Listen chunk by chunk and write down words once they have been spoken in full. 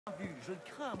Je le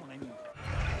crains, mon ami.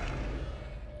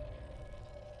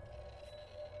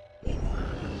 Eh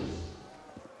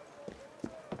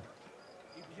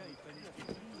bien, il fallait qu'il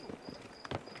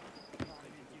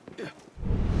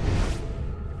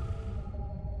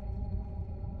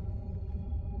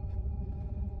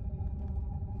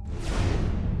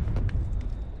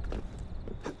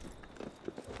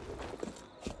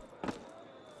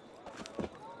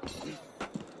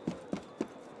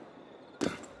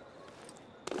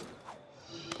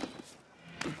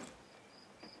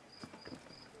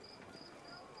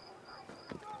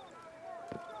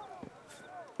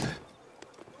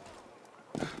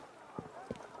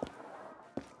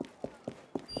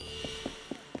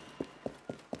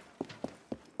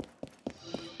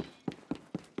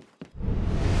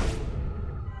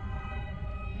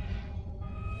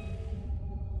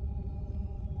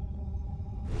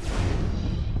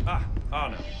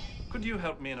Arno, could you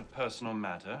help me in a personal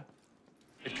matter?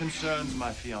 It concerns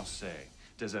my fiancée,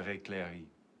 Désirée Cléry.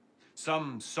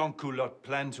 Some sans-culotte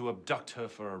plan to abduct her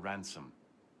for a ransom.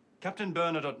 Captain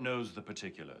Bernadotte knows the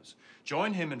particulars.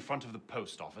 Join him in front of the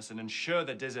post office and ensure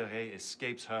that Désirée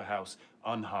escapes her house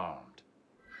unharmed.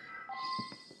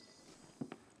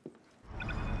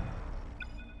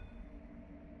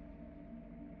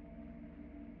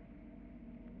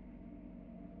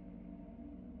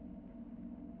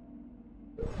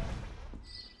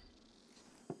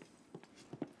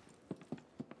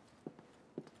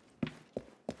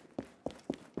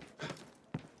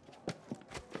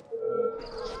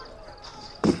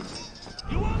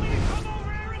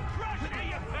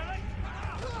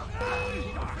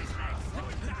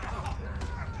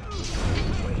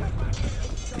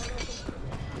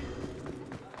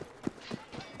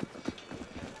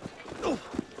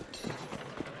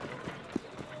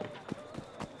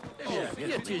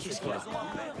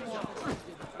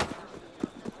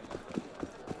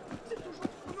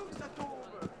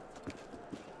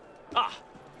 Ah!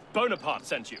 Bonaparte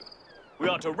sent you. We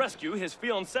are to rescue his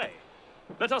fiancée.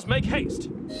 Let us make haste.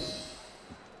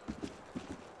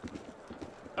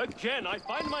 Again, I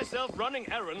find myself running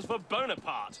errands for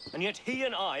Bonaparte, and yet he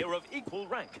and I are of equal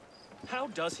rank. How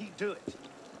does he do it?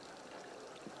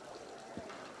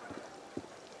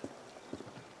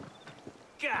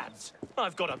 Gads!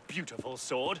 I've got a beautiful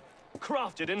sword,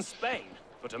 crafted in Spain.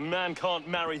 But a man can't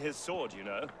marry his sword, you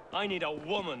know. I need a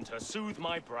woman to soothe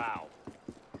my brow.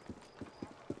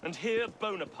 And here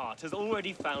Bonaparte has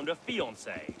already found a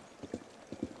fiancée.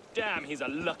 Damn, he's a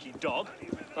lucky dog.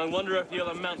 I wonder if he'll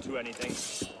amount to anything.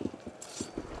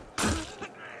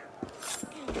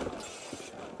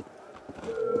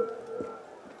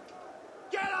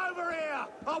 Get over here!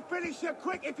 I'll finish you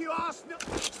quick if you ask no...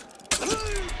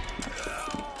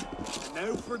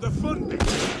 Now for the fun bit.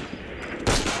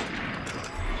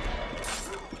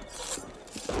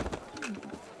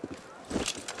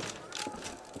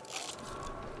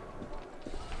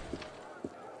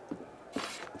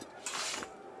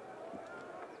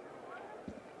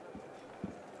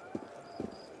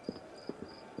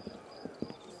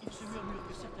 Il se murmure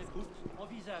que certains groupes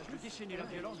envisagent de déchaîner la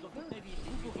violence dans toute la ville.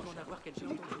 Nous pourrions en avoir quelques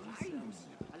autres aussi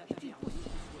à la taverne.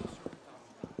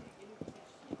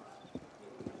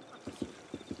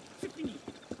 C'est fini.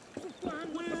 Trouve-toi un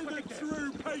autre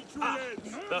protecteur. Ah,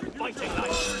 the fighting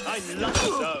light. I love it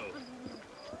so.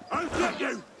 I'll get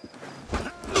you!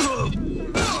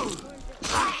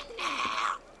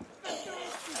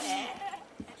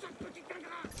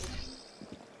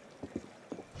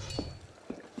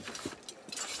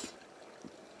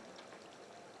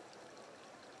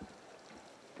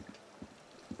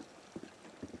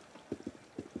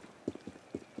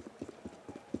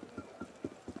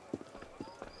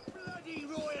 Bloody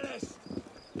royalists!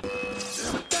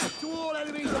 Death to all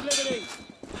enemies of liberty!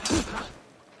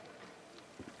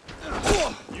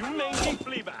 You mangy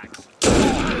fleabags. You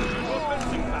a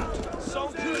fencing match.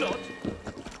 Sans culotte.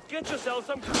 Get yourself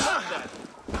some culotte then.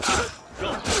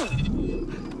 God.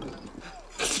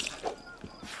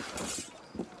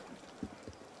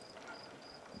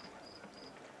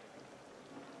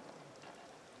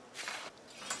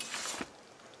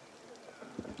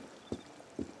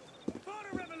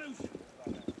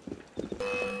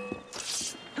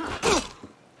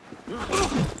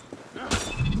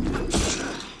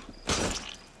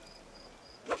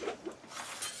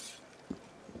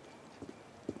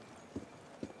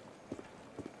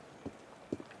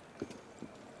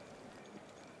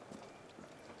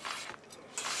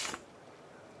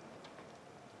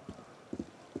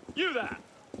 You there!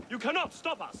 You cannot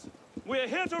stop us! We're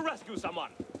here to rescue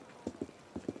someone!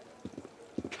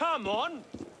 Come on!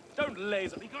 Don't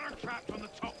laze at me. We got her trapped on the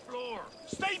top floor.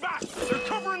 Stay back! They're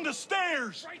covering the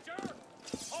stairs! Traitor!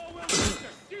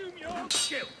 your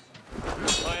skills.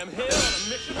 I am here on a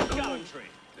mission of gallantry.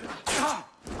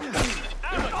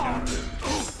 Amateur!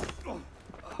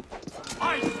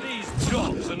 These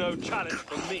jobs are no challenge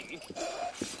for me.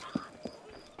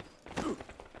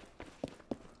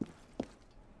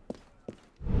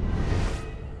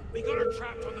 We got her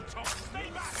trapped on the top. Stay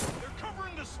back! They're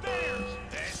covering the stairs!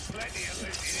 There's plenty of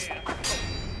loot in here.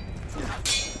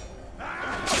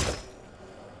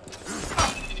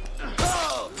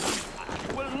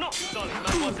 You will not sully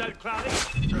Mademoiselle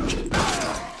Clary.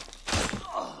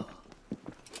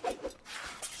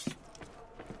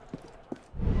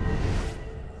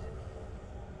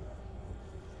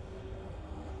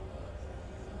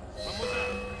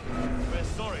 Mademoiselle, we're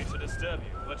sorry to disturb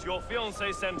you, but your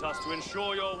fiancé sent us to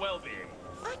ensure your well-being.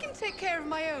 I can take care of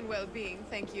my own well-being,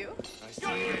 thank you. I see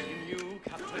that in you,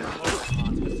 Captain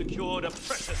Bonaparte has secured a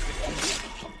precious victory.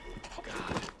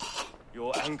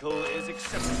 Your ankle is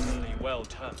exceptionally well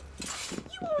turned.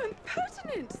 You are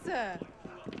impertinent, sir.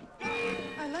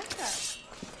 I like that.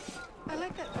 I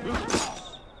like that very much.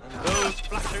 And those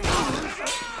flashing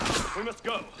lights. We must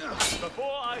go.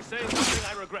 Before I say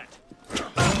something I regret. Or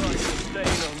I sustain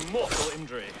a mortal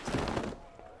injury.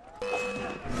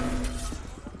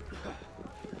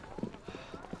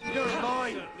 You're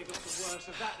mine! Certainly got the worst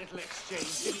of that little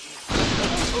exchange, didn't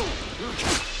you?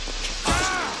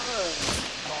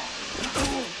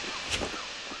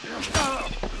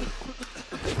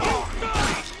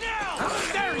 Now!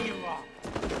 There you are!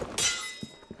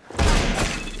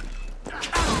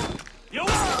 You!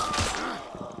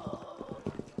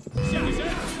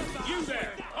 You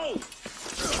there! Oh!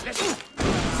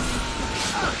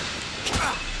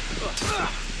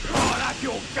 Oh, that's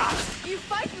your guts! You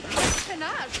fight with great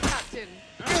panache, Captain.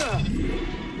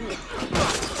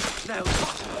 Now,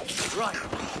 right.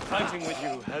 Fighting with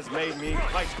you has made me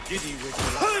quite giddy with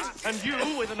you. And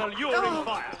you with an alluring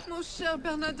fire. Mon cher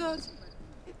Bernadotte.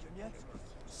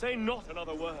 Say not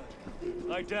another word.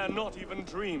 I dare not even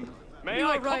dream. May You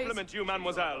I are right. compliment you,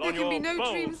 mademoiselle, There on can your be no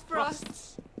bold dreams for us.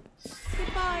 thrusts.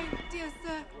 Goodbye, dear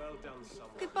sir. Well done, someone.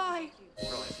 Goodbye. Right,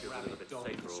 feel a little bit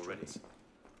safer already.